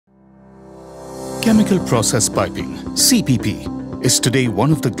Chemical Process Piping, CPP, is today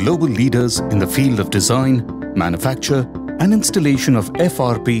one of the global leaders in the field of design, manufacture and installation of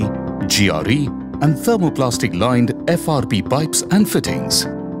FRP, GRE and thermoplastic-lined FRP pipes and fittings.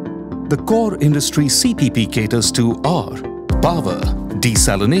 The core industry CPP caters to are power,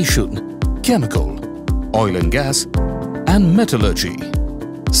 desalination, chemical, oil and gas and metallurgy.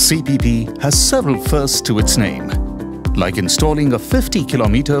 CPP has several firsts to its name, like installing a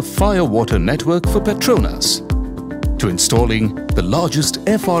 50-kilometer fire-water network for Petronas, to installing the largest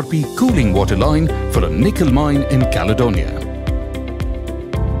FRP cooling water line for a nickel mine in Caledonia.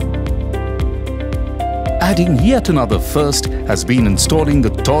 Adding yet another first has been installing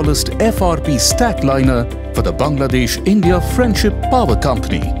the tallest FRP stack liner for the Bangladesh-India Friendship Power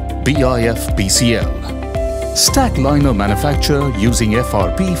Company, BIFPCL. Stack liner manufacture using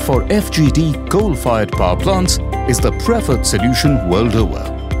FRP for FGD coal-fired power plants is the preferred solution world over.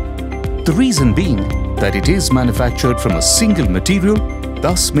 The reason being that it is manufactured from a single material,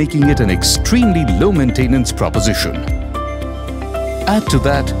 thus making it an extremely low-maintenance proposition. Add to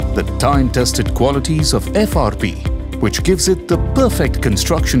that the time-tested qualities of FRP, which gives it the perfect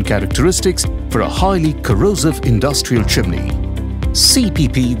construction characteristics for a highly corrosive industrial chimney.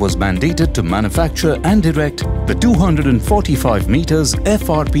 CPP was mandated to manufacture and erect the 245 meters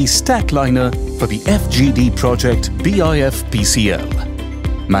FRP stack liner for the FGD project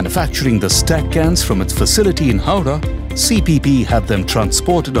BIFPCL. Manufacturing the stack cans from its facility in Howrah, CPP had them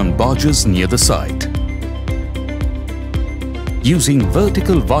transported on barges near the site. Using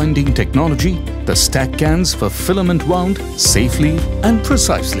vertical winding technology, the stack cans were filament wound safely and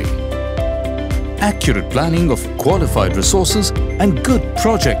precisely. Accurate planning of qualified resources and good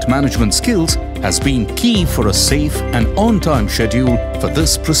project management skills has been key for a safe and on-time schedule for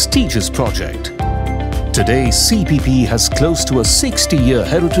this prestigious project. Today, CPP has close to a 60-year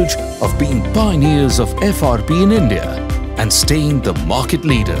heritage of being pioneers of FRP in India and staying the market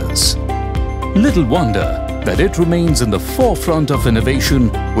leaders. Little wonder that it remains in the forefront of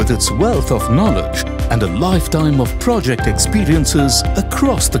innovation with its wealth of knowledge and a lifetime of project experiences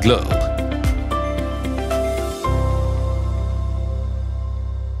across the globe.